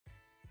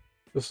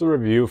This is a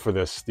review for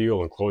this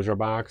steel enclosure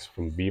box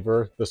from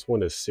VEVOR. This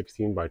one is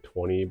 16 by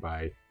 20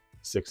 by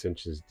 6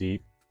 inches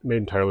deep, made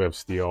entirely of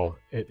steel.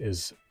 It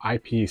is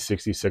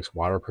IP66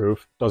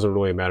 waterproof. Doesn't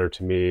really matter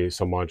to me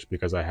so much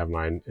because I have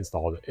mine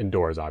installed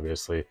indoors,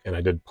 obviously, and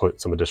I did put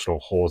some additional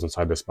holes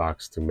inside this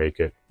box to make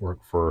it work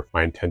for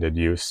my intended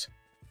use.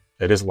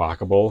 It is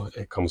lockable.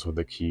 It comes with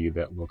a key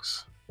that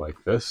looks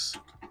like this.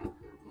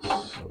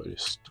 So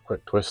just a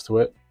quick twist to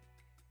it.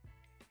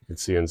 You can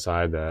see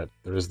inside that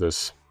there is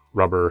this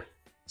rubber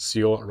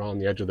seal around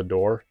the edge of the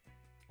door,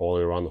 all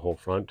the way around the whole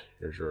front.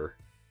 Here's your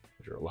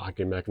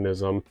locking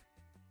mechanism.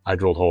 I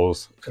drilled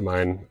holes in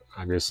mine,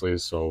 obviously,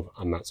 so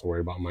I'm not so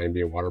worried about mine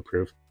being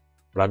waterproof.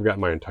 But I've got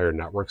my entire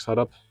network set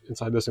up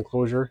inside this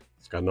enclosure.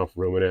 It's got enough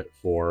room in it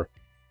for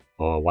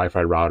a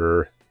Wi-Fi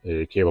router,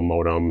 a cable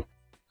modem.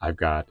 I've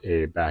got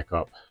a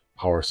backup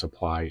power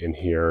supply in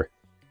here,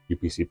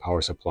 UPC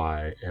power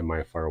supply, and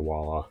my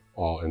firewall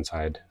all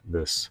inside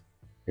this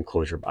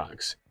enclosure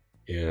box.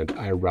 And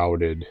I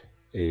routed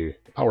a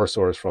power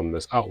source from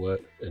this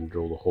outlet and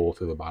drilled a hole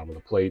through the bottom of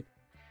the plate,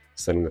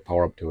 sending the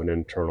power up to an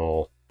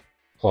internal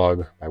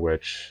plug by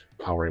which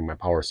powering my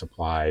power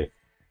supply,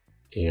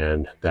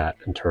 and that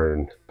in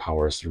turn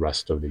powers the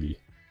rest of the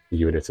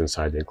units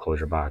inside the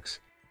enclosure box.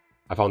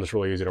 I found this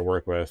really easy to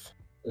work with.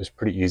 It's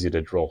pretty easy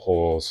to drill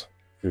holes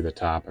through the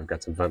top. I've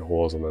got some vent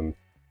holes and then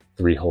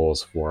 3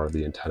 holes for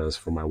the antennas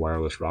for my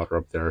wireless router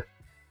up there.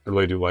 I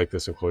really do like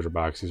this enclosure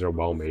box. These are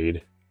well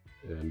made.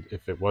 And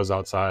if it was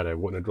outside, I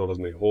wouldn't have drilled as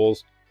many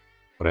holes,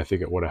 but I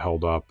think it would have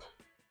held up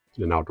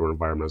in an outdoor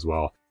environment as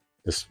well.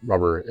 This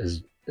rubber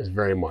is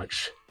very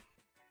much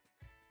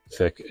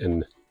thick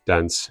and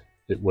dense.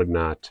 It would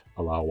not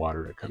allow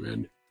water to come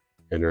in.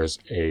 And there's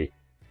an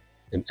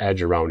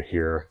edge around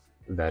here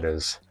that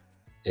is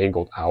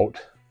angled out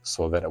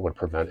so that it would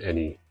prevent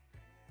any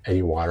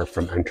water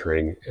from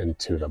entering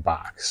into the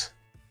box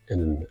in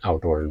an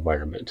outdoor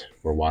environment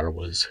where water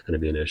was going to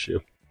be an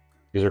issue.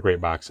 These are great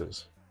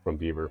boxes from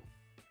VEVOR.